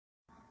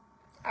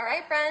All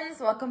right, friends,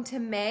 welcome to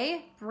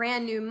May.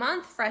 Brand new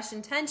month, fresh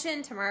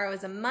intention. Tomorrow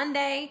is a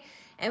Monday,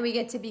 and we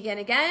get to begin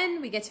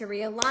again. We get to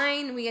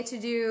realign. We get to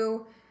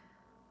do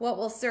what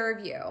will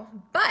serve you.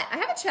 But I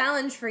have a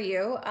challenge for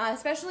you,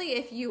 especially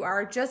if you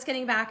are just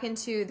getting back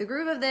into the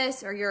groove of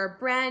this, or you're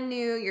brand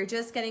new, you're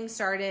just getting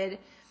started,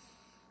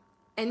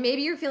 and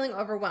maybe you're feeling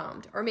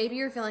overwhelmed, or maybe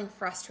you're feeling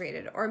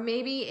frustrated, or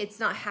maybe it's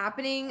not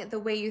happening the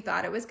way you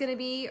thought it was gonna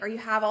be, or you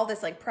have all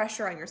this like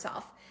pressure on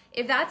yourself.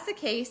 If that's the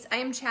case, I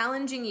am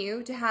challenging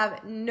you to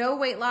have no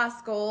weight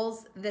loss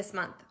goals this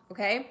month,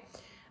 okay?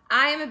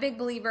 I am a big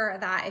believer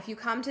that if you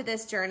come to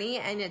this journey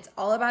and it's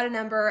all about a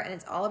number and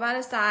it's all about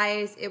a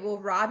size, it will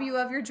rob you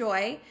of your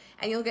joy,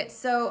 and you'll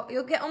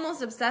get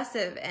almost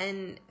obsessive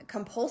and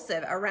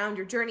compulsive around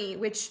your journey,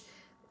 which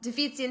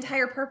defeats the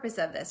entire purpose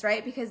of this,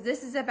 right? Because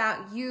this is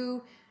about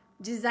you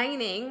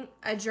designing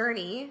a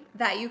journey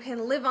that you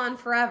can live on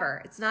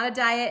forever. It's not a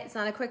diet, it's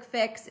not a quick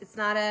fix, it's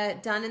not a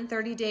done in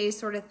 30 days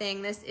sort of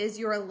thing. This is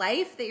your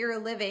life that you're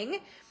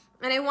living,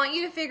 and I want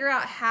you to figure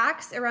out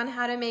hacks around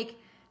how to make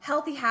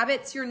healthy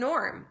habits your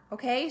norm,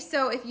 okay?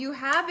 So if you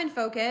have been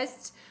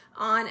focused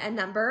on a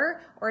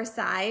number or a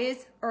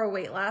size or a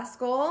weight loss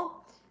goal,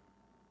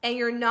 and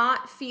you're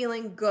not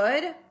feeling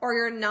good, or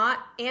you're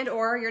not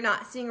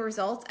seeing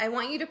results, I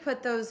want you to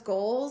put those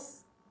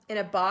goals in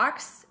a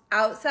box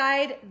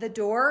outside the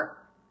door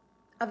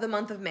of the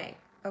month of May,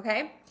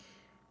 okay?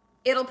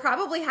 It'll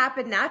probably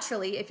happen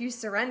naturally if you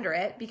surrender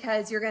it,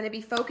 because you're gonna be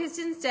focused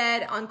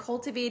instead on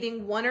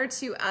cultivating one or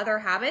two other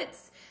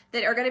habits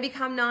that are gonna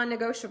become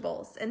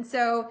non-negotiables. And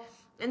so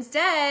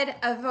instead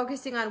of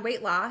focusing on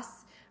weight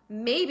loss,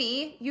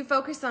 maybe you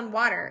focus on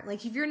water.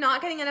 Like if you're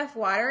not getting enough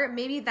water,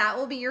 maybe that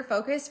will be your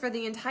focus for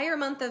the entire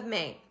month of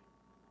May.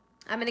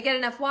 I'm gonna get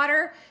enough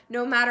water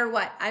no matter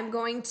what. I'm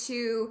gonna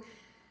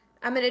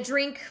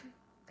drink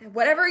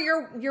whatever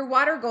your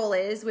water goal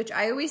is, which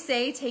I always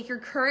say, take your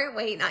current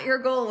weight, not your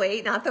goal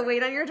weight, not the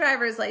weight on your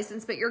driver's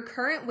license, but your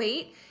current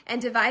weight,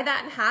 and divide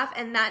that in half,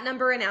 and that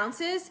number in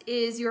ounces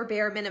is your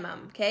bare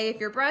minimum, okay? If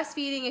you're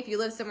breastfeeding, if you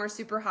live somewhere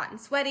super hot and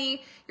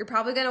sweaty, you're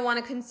probably gonna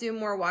wanna consume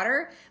more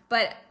water,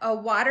 but a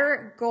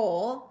water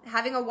goal,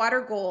 having a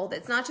water goal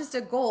that's not just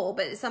a goal,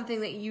 but it's something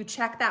that you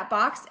check that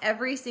box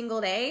every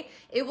single day,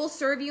 it will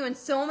serve you in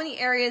so many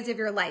areas of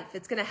your life.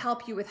 It's gonna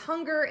help you with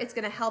hunger, it's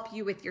gonna help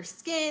you with your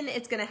skin,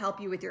 it's gonna help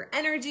you with your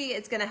energy,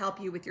 it's gonna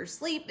help you with your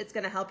sleep, it's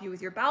gonna help you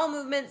with your bowel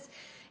movements,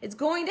 it's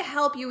going to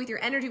help you with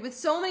your energy, with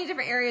so many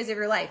different areas of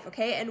your life,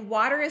 okay? And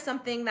water is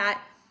something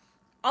that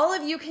all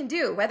of you can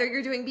do, whether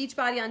you're doing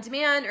Beachbody on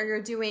Demand, or you're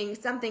doing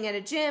something at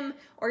a gym,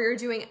 or you're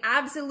doing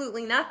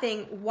absolutely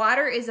nothing.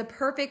 Water is a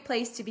perfect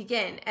place to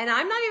begin. And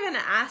I'm not even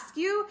gonna ask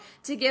you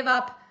to give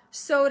up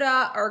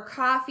soda or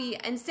coffee.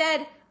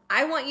 Instead,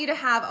 I want you to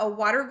have a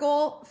water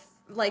goal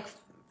like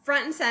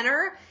front and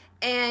center,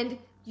 and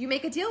you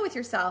make a deal with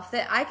yourself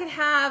that I can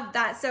have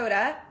that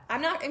soda.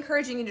 I'm not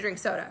encouraging you to drink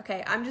soda,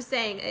 okay? I'm just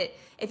saying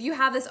if you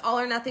have this all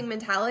or nothing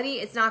mentality,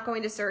 it's not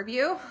going to serve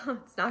you.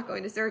 It's not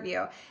going to serve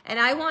you. And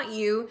I want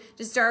you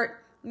to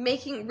start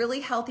making really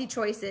healthy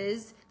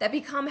choices that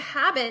become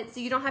habits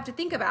that you don't have to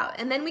think about.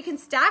 And then we can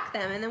stack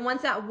them. And then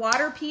once that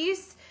water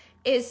piece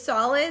is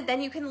solid,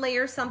 then you can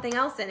layer something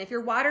else in. If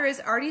your water is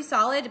already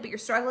solid, but you're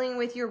struggling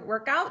with your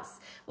workouts,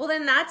 well,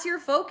 then that's your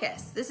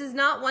focus. This is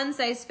not one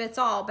size fits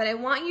all, but I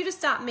want you to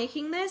stop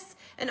making this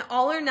an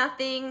all or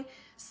nothing,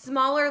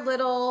 smaller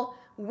little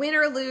win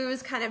or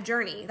lose kind of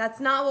journey.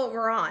 That's not what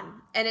we're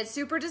on. And it's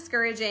super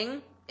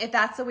discouraging if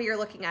that's the way you're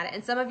looking at it.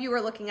 And some of you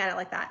are looking at it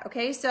like that,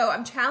 okay? So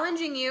I'm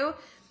challenging you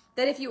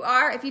that if you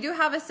do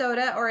have a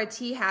soda or a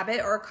tea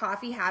habit or a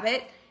coffee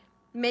habit,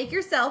 make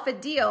yourself a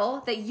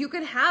deal that you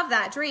can have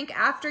that drink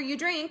after you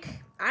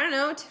drink, I don't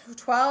know,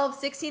 12,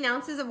 16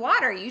 ounces of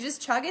water. You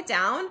just chug it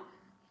down,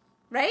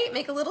 right?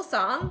 Make a little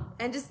song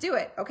and just do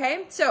it,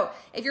 okay? So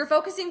if you're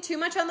focusing too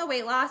much on the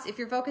weight loss, if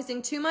you're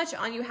focusing too much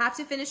on you have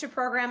to finish a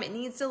program, it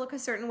needs to look a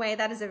certain way,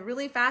 that is a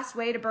really fast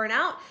way to burn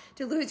out,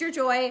 to lose your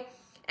joy,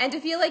 and to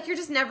feel like you're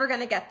just never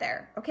gonna get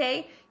there,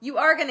 okay? You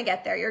are gonna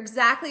get there. You're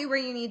exactly where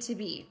you need to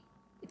be.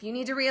 If you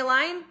need to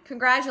realign,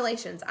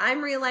 congratulations.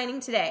 I'm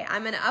realigning today.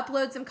 I'm gonna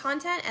upload some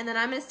content, and then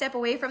I'm gonna step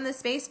away from this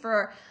space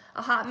for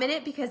a hot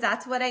minute, because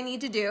that's what I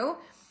need to do.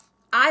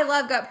 I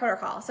love Gut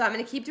Protocol, so I'm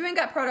gonna keep doing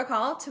Gut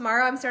Protocol.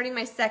 Tomorrow I'm starting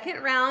my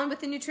second round with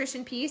the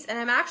nutrition piece, and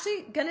I'm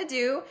actually gonna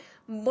do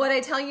what I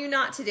tell you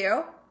not to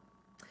do,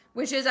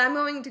 which is I'm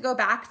going to go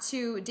back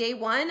to day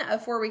 1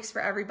 of 4 weeks for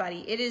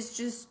everybody. It is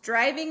just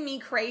driving me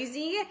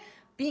crazy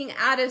being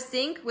out of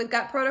sync with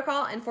Gut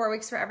Protocol and 4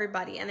 weeks for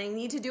everybody, and I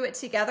need to do it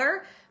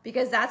together,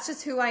 because that's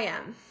just who I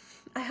am.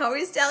 I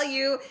always tell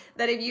you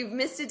that if you've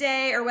missed a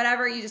day or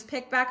whatever, you just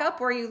pick back up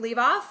where you leave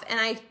off, and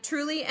I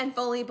truly and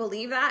fully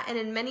believe that, and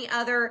in many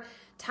other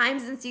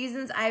times and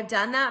seasons I've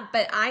done that,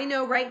 but I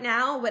know right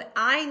now what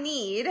I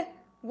need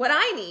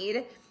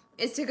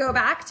is to go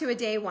back to a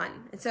day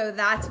 1. And so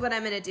that's what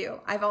I'm gonna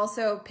do. I've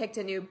also picked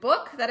a new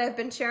book that I've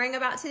been sharing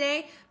about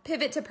today,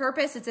 Pivot to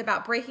Purpose. It's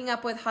about breaking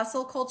up with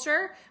hustle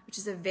culture, which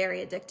is a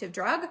very addictive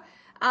drug.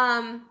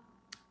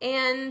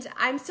 And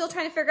I'm still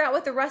trying to figure out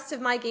what the rest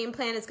of my game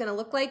plan is going to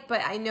look like,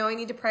 but I know I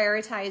need to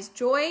prioritize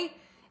joy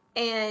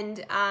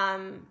and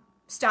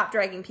stop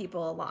dragging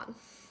people along.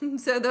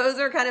 So those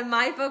are kind of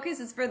my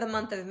focuses for the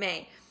month of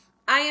May.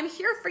 I am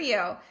here for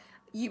you.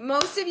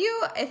 Most of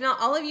you, if not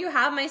all of you,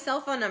 have my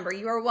cell phone number.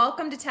 You are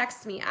welcome to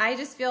text me. I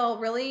just feel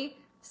really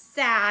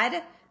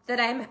sad that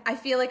I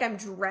feel like I'm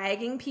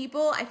dragging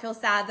people. I feel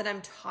sad that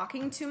I'm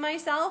talking to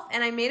myself.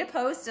 And I made a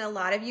post and a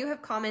lot of you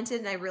have commented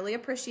and I really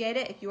appreciate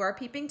it. If you are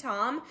Peeping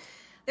Tom,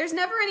 there's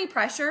never any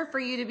pressure for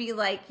you to be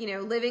like,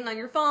 living on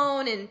your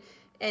phone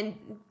and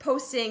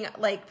posting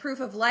like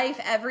proof of life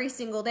every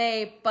single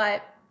day.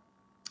 But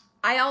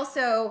I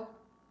also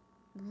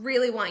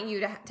really want you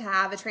to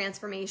have a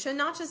transformation,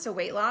 not just a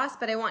weight loss,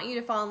 but I want you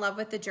to fall in love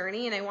with the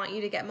journey and I want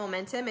you to get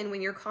momentum. And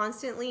when you're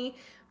constantly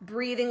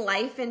breathing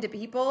life into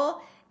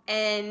people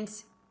and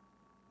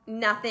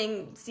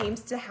nothing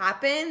seems to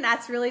happen,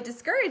 that's really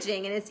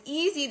discouraging. And it's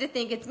easy to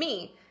think it's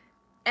me.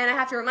 And I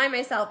have to remind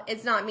myself,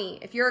 it's not me.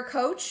 If you're a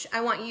coach,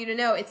 I want you to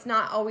know it's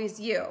not always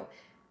you.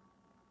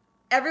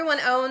 Everyone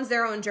owns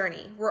their own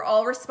journey. We're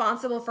all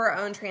responsible for our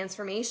own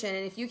transformation.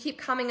 And if you keep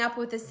coming up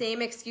with the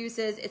same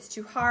excuses, it's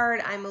too hard,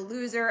 I'm a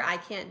loser, I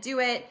can't do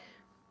it,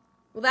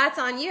 well, that's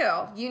on you.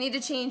 You need to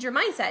change your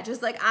mindset.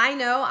 Just like I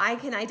know I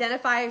can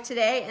identify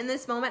today in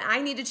this moment,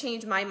 I need to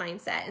change my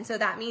mindset. And so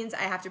that means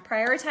I have to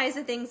prioritize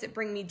the things that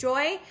bring me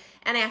joy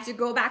and I have to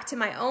go back to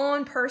my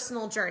own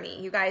personal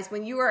journey. You guys,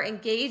 when you are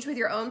engaged with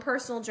your own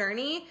personal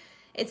journey,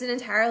 it's an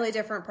entirely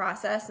different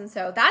process. And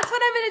so that's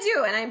what I'm going to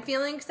do. And I'm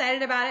feeling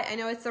excited about it. I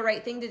know it's the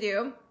right thing to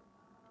do.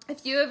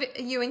 If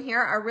you in here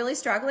are really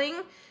struggling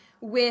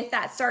with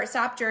that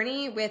start-stop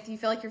journey, you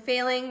feel like you're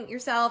failing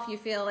yourself, you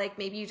feel like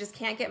maybe you just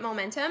can't get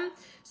momentum.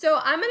 So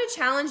I'm going to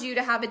challenge you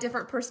to have a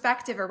different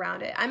perspective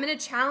around it. I'm going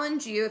to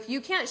challenge you, if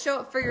you can't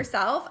show up for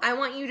yourself, I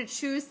want you to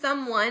choose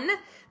someone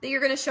that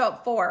you're going to show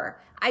up for.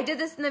 I did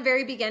this in the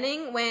very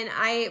beginning when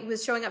I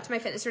was showing up to my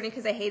fitness journey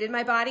because I hated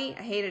my body.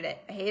 I hated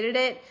it. I hated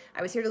it.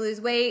 I was here to lose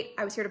weight.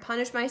 I was here to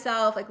punish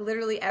myself. Like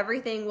literally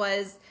everything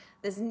was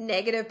this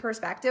negative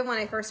perspective when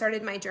I first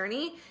started my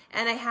journey.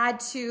 And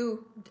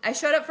I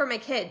showed up for my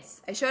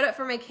kids. I showed up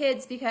for my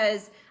kids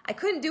because I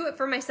couldn't do it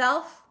for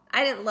myself.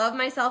 I didn't love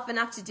myself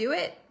enough to do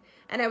it.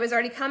 And I was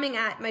already coming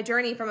at my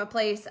journey from a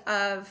place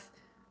of,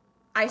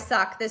 I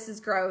suck, this is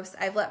gross,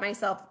 I've let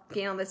myself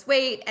gain all this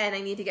weight and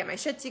I need to get my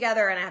shit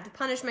together and I have to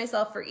punish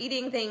myself for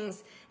eating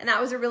things. And that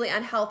was a really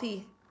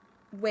unhealthy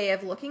way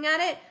of looking at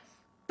it.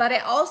 But I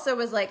also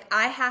was like,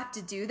 I have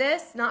to do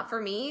this, not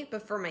for me,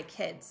 but for my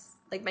kids.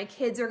 Like my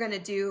kids are gonna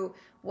do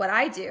what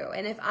I do.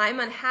 And if I'm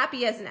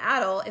unhappy as an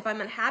adult, if I'm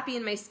unhappy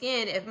in my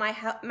skin, if my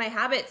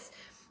habits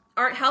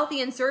aren't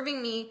healthy and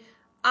serving me,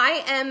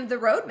 I am the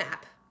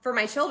roadmap for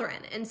my children.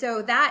 And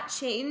so that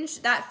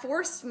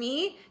forced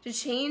me to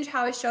change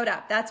how I showed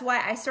up. That's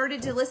why I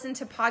started to listen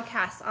to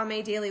podcasts on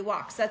my daily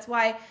walks. That's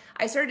why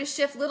I started to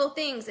shift little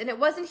things, and it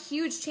wasn't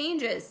huge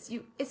changes.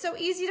 It's so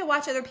easy to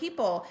watch other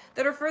people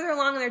that are further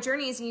along in their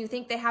journeys and you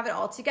think they have it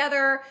all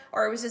together,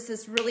 or it was just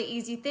this really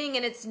easy thing,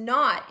 and it's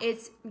not.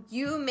 It's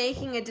you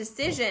making a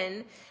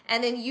decision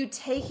and then you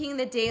taking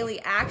the daily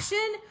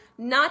action,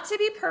 not to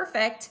be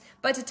perfect,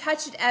 but to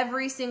touch it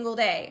every single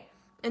day.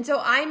 And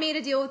so I made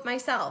a deal with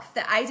myself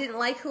that I didn't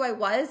like who I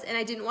was and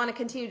I didn't want to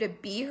continue to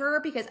be her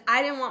because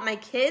I didn't want my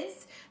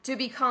kids to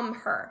become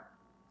her.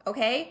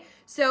 Okay?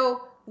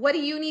 So what do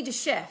you need to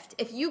shift?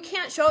 If you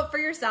can't show up for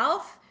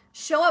yourself,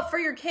 show up for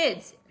your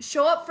kids.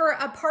 Show up for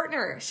a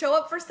partner. Show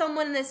up for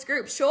someone in this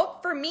group. Show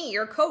up for me,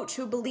 your coach,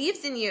 who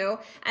believes in you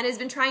and has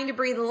been trying to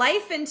breathe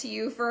life into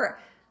you for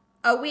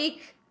a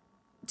week,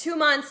 2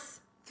 months,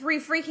 3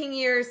 freaking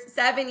years,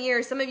 7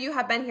 years. Some of you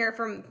have been here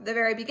from the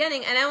very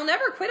beginning, and I will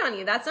never quit on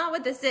you. That's not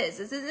what this is.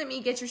 This isn't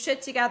me, get your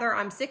shit together,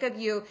 I'm sick of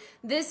you.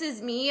 This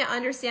is me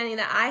understanding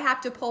that I have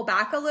to pull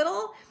back a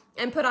little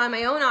and put on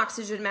my own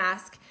oxygen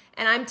mask.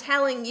 And I'm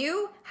telling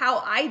you how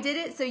I did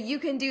it so you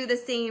can do the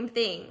same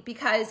thing,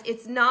 because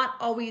it's not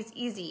always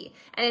easy.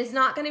 And it's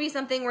not going to be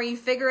something where you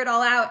figure it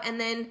all out and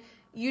then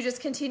you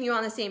just continue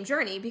on the same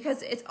journey,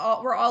 because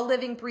we're all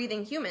living,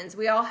 breathing humans.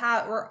 We're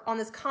on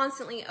this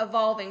constantly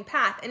evolving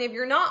path. And if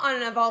you're not on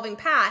an evolving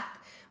path,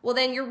 well,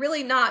 then you're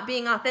really not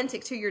being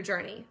authentic to your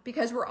journey,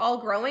 because we're all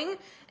growing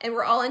and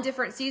we're all in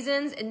different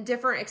seasons and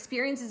different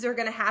experiences are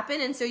going to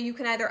happen. And so you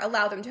can either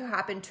allow them to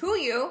happen to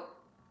you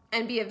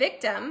and be a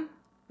victim,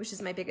 which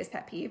is my biggest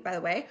pet peeve, by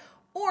the way,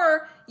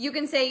 or you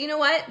can say, you know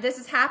what, this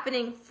is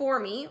happening for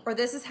me, or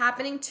this is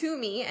happening to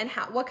me, and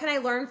what can I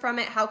learn from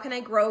it? How can I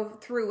grow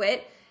through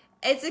it?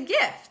 It's a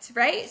gift,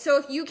 right? So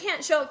if you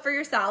can't show up for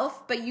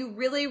yourself, but you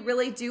really,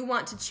 really do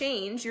want to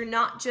change, you're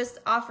not just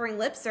offering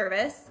lip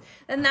service,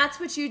 then that's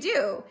what you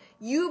do.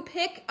 You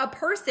pick a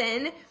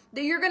person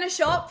that you're going to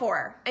show up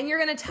for, and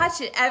you're going to touch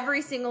it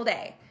every single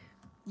day.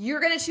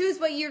 You're going to choose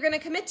what you're going to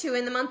commit to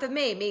in the month of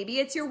May. Maybe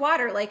it's your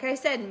water. Like I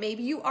said,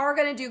 maybe you are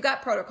going to do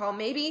gut protocol.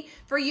 Maybe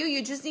for you,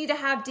 you just need to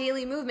have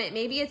daily movement.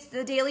 Maybe it's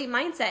the daily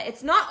mindset.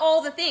 It's not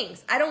all the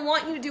things. I don't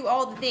want you to do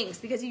all the things,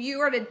 because if you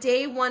are at a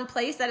day one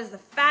place, that is the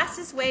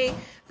fastest way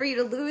for you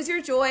to lose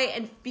your joy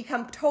and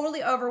become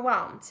totally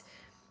overwhelmed.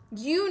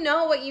 You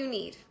know what you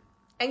need,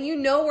 and you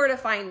know where to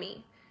find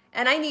me.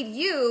 And I need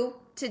you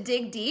to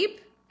dig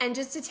deep and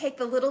just to take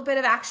the little bit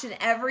of action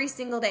every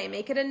single day.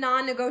 Make it a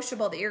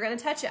non-negotiable that you're going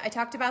to touch it. I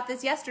talked about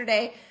this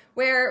yesterday,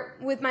 where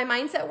with my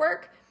mindset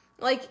work,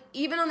 like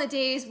even on the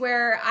days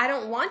where I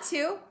don't want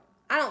to,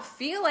 I don't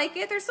feel like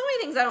it. There's so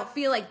many things I don't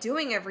feel like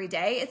doing every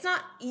day. It's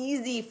not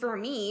easy for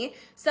me.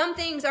 Some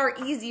things are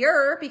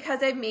easier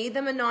because I've made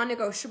them a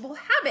non-negotiable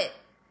habit,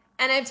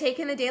 and I've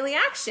taken the daily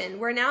action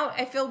where now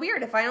I feel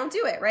weird if I don't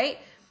do it, right?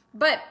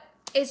 But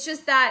it's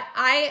just that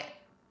I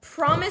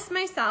promise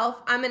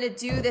myself I'm going to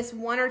do this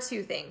one or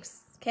two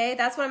things, okay?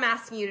 That's what I'm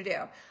asking you to do.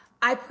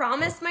 I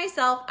promise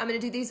myself I'm going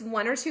to do these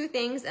one or two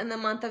things in the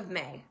month of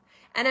May,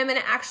 and I'm going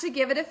to actually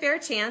give it a fair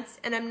chance,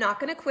 and I'm not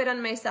going to quit on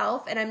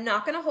myself, and I'm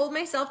not going to hold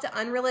myself to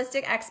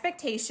unrealistic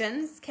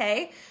expectations,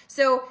 okay?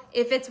 So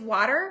if it's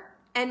water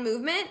and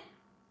movement,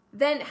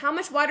 then how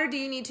much water do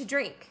you need to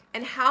drink,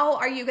 and how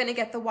are you going to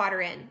get the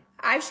water in?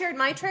 I've shared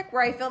my trick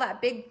where I fill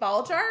that big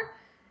ball jar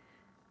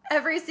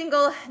every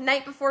single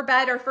night before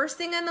bed or first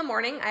thing in the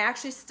morning. I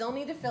actually still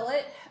need to fill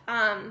it.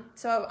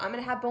 So I'm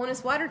going to have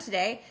bonus water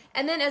today.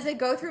 And then as I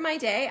go through my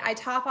day, I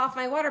top off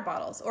my water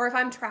bottles. Or if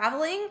I'm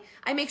traveling,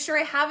 I make sure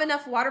I have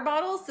enough water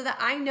bottles so that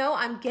I know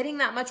I'm getting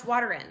that much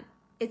water in.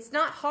 It's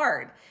not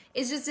hard.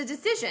 It's just a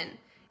decision.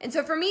 And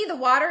so for me, the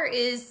water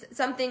is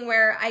something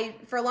where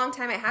for a long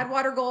time, I had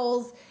water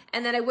goals,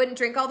 and then I wouldn't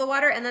drink all the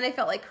water, and then I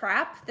felt like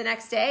crap the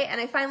next day.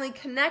 And I finally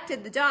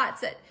connected the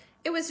dots that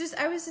I was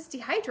just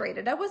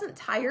dehydrated. I wasn't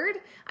tired.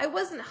 I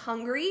wasn't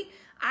hungry.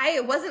 I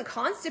wasn't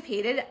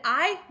constipated.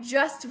 I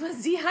just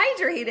was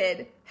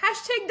dehydrated.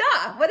 Hashtag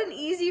duh. What an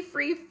easy,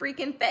 free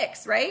freaking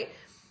fix, right?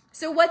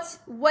 So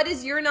what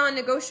is your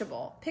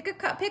non-negotiable?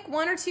 Pick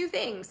one or two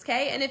things,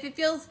 okay? And if it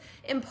feels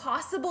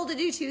impossible to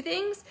do two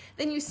things,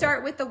 then you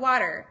start with the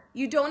water.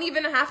 You don't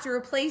even have to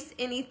replace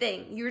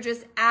anything. You're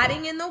just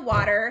adding in the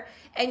water,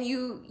 and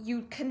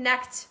you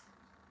connect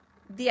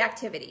the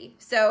activity.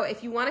 So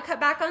if you want to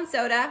cut back on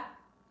soda,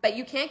 but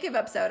you can't give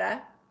up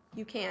soda,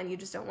 you can, you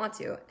just don't want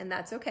to, and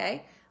that's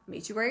okay.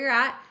 Meet you where you're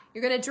at.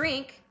 You're going to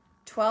drink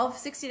 12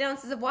 16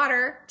 ounces of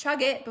water,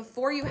 chug it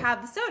before you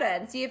have the soda,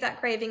 and see if that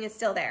craving is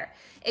still there.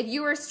 If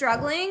you are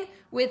struggling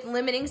with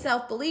limiting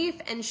self-belief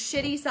and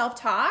shitty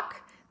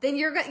self-talk, then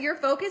your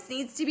focus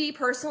needs to be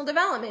personal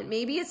development.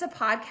 Maybe it's a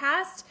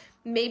podcast,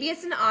 maybe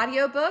it's an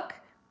audiobook.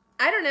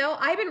 I don't know.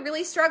 I've been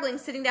really struggling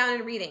sitting down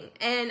and reading,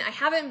 and I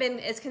haven't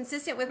been as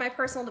consistent with my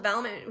personal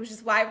development, which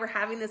is why we're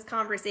having this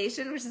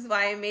conversation, which is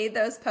why I made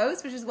those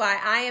posts, which is why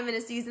I am in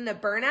a season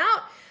of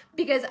burnout,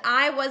 because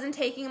I wasn't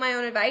taking my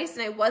own advice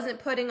and I wasn't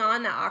putting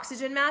on that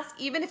oxygen mask,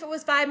 even if it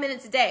was 5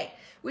 minutes a day,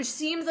 which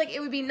seems like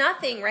it would be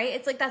nothing, right?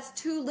 It's like that's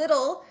too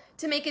little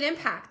to make an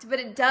impact, but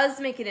it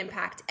does make an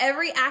impact.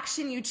 Every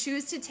action you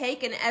choose to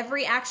take and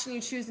every action you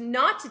choose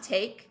not to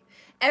take,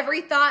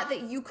 every thought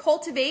that you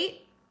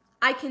cultivate,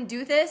 I can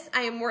do this,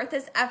 I am worth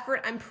this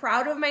effort, I'm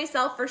proud of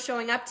myself for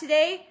showing up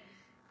today.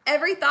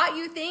 Every thought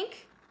you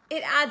think,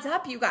 it adds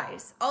up, you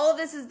guys. All of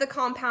this is the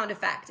compound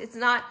effect. It's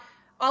not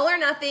all or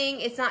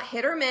nothing, it's not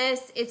hit or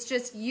miss, it's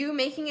just you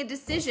making a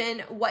decision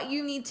what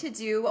you need to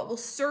do, what will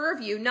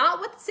serve you, not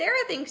what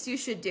Sarah thinks you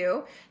should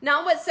do,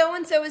 not what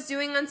so-and-so is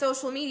doing on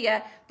social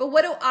media, but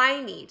what do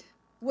I need?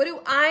 What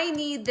do I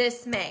need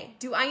this May?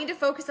 Do I need to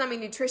focus on my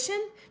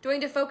nutrition? Do I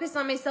need to focus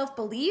on my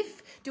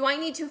self-belief? Do I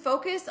need to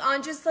focus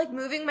on just like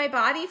moving my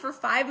body for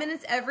 5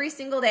 minutes every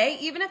single day?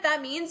 Even if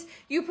that means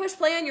you push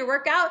play on your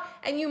workout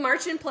and you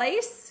march in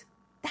place,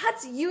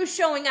 that's you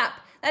showing up.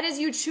 That is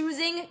you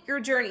choosing your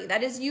journey.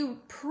 That is you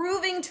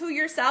proving to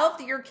yourself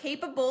that you're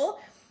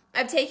capable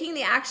of taking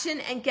the action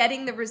and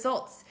getting the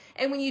results.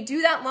 And when you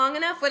do that long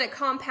enough, when it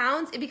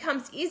compounds, it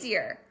becomes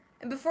easier.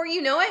 And before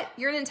you know it,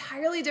 you're an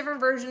entirely different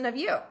version of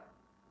you.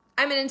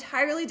 I'm an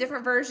entirely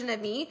different version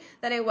of me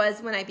than I was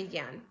when I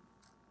began.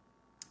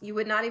 You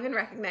would not even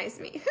recognize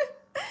me.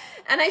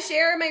 And I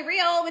share my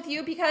reel with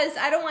you because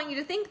I don't want you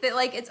to think that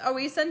like it's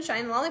always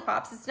sunshine and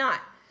lollipops. It's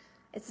not.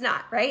 It's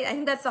not, right? I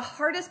think that's the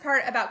hardest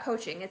part about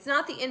coaching. It's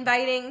not the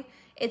inviting.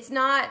 It's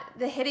not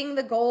the hitting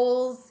the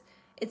goals.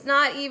 It's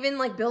not even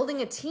like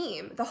building a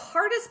team. The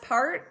hardest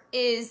part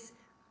is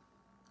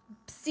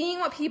seeing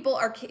what people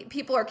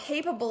are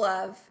capable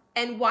of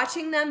and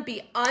watching them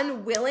be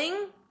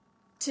unwilling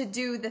to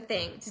do the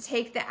thing, to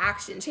take the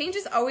action. Change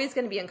is always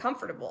going to be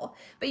uncomfortable,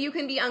 but you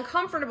can be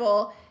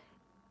uncomfortable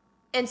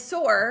and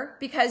sore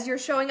because you're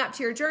showing up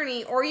to your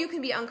journey, or you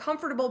can be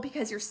uncomfortable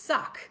because you're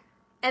suck.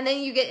 And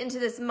then you get into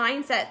this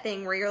mindset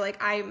thing where you're like,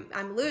 I'm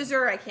a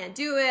loser, I can't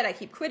do it, I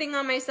keep quitting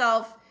on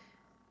myself.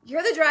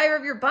 You're the driver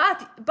of your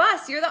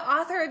bus, you're the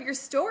author of your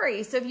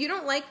story. So if you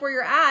don't like where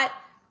you're at,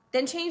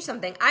 then change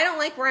something. I don't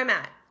like where I'm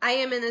at. I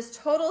am in this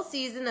total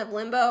season of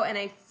limbo and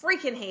I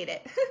freaking hate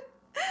it.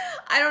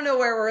 I don't know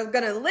where we're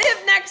going to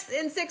live next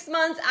in 6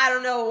 months. I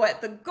don't know what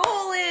the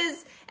goal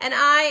is. And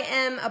I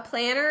am a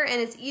planner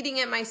and it's eating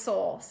at my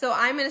soul. So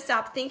I'm going to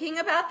stop thinking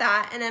about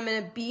that and I'm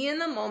going to be in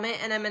the moment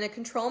and I'm going to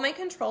control my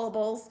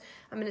controllables.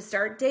 I'm going to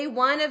start day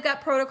 1 of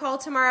Gut Protocol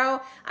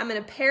tomorrow. I'm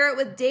going to pair it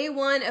with day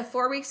 1 of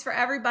 4 weeks for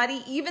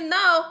everybody. Even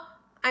though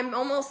I'm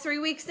almost 3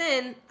 weeks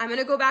in, I'm going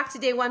to go back to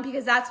day 1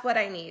 because that's what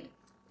I need.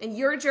 And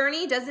your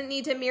journey doesn't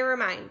need to mirror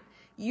mine.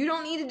 You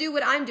don't need to do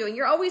what I'm doing.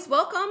 You're always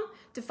welcome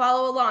to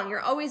follow along. You're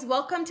always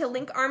welcome to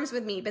link arms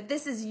with me, but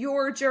this is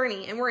your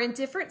journey and we're in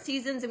different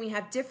seasons and we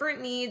have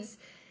different needs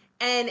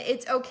and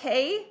it's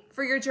okay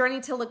for your journey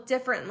to look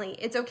differently.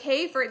 It's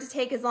okay for it to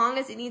take as long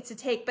as it needs to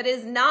take, but it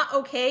is not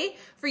okay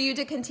for you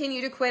to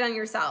continue to quit on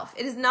yourself.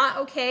 It is not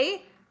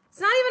okay. It's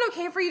not even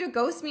okay for you to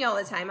ghost me all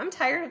the time. I'm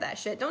tired of that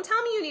shit. Don't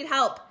tell me you need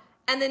help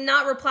and then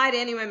not reply to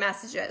any of my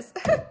messages.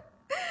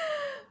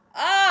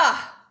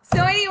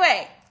 So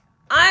anyway,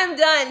 I'm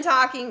done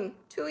talking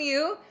to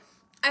you.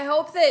 I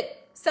hope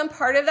that some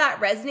part of that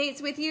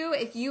resonates with you.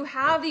 If you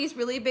have these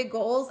really big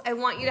goals, I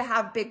want you to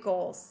have big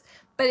goals.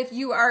 But if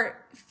you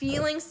are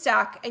feeling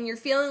stuck and you're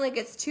feeling like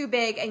it's too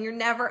big and you're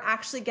never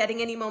actually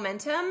getting any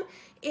momentum,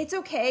 it's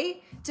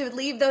okay to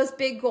leave those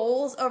big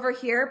goals over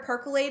here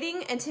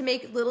percolating and to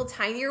make little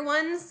tinier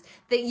ones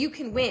that you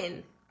can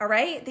win, all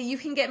right? That you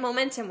can get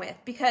momentum with,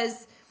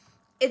 because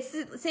it's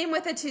the same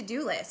with a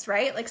to-do list,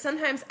 right? Like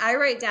sometimes I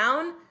write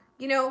down,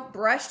 you know,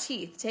 brush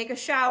teeth, take a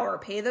shower,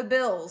 pay the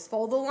bills,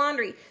 fold the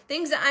laundry,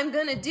 things that I'm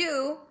gonna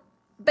do,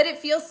 but it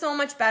feels so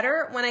much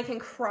better when I can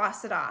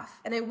cross it off.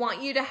 And I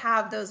want you to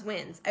have those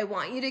wins. I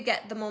want you to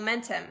get the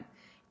momentum. It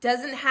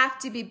doesn't have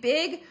to be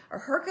big or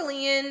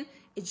Herculean.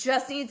 It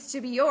just needs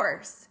to be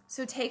yours.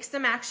 So take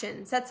some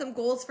action. Set some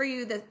goals for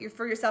you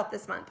for yourself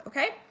this month,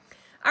 okay?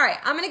 All right,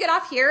 I'm gonna get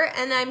off here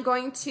and I'm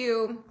gonna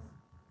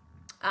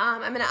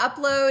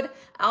upload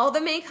all the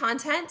May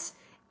content.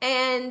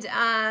 And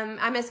I'm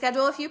going to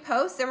schedule a few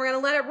posts and we're going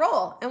to let it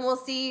roll. And we'll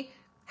see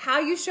how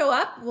you show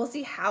up. We'll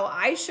see how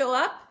I show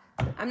up.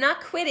 I'm not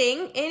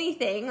quitting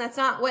anything. That's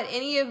not what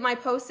any of my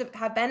posts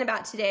have been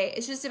about today.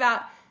 It's just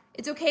about,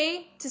 it's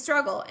okay to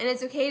struggle and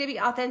it's okay to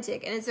be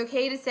authentic and it's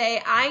okay to say,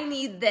 I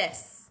need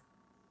this.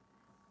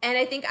 And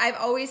I think I've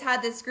always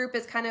had this group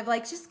as kind of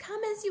like, just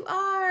come as you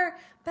are.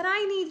 But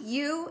I need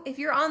you, if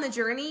you're on the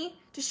journey,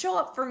 to show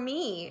up for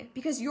me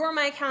because you're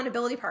my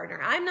accountability partner.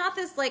 I'm not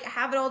this like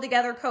have it all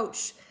together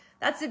coach.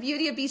 That's the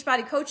beauty of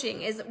Beachbody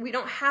coaching, is we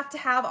don't have to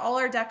have all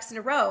our ducks in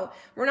a row.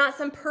 We're not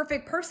some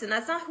perfect person.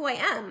 That's not who I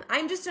am.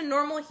 I'm just a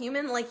normal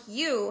human like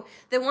you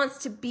that wants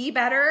to be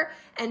better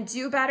and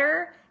do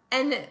better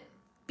and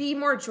be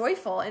more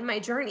joyful in my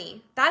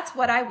journey. That's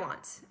what I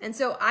want. And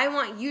so I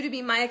want you to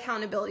be my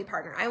accountability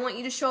partner. I want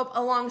you to show up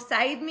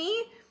alongside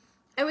me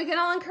and we can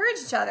all encourage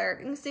each other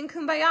and sing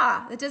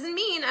Kumbaya. That doesn't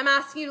mean I'm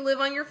asking you to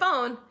live on your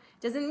phone.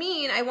 Doesn't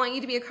mean I want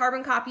you to be a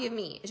carbon copy of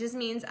me. It just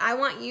means I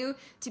want you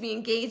to be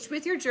engaged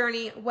with your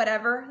journey,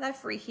 whatever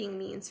that freaking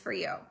means for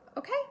you.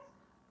 Okay?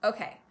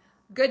 Okay.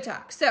 Good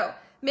talk. So,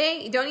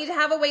 May, you don't need to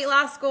have a weight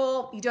loss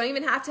goal. You don't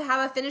even have to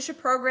have a finish a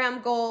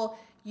program goal.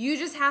 You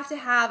just have to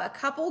have a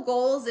couple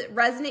goals that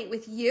resonate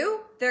with you.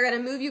 They're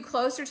going to move you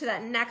closer to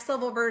that next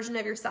level version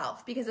of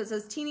yourself, because it's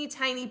those teeny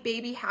tiny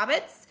baby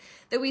habits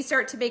that we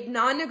start to make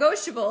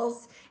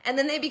non-negotiables, and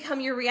then they become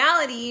your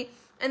reality,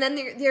 and then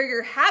they're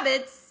your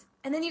habits,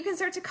 and then you can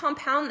start to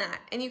compound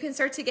that, and you can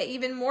start to get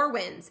even more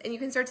wins, and you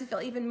can start to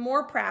feel even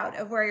more proud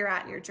of where you're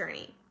at in your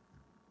journey.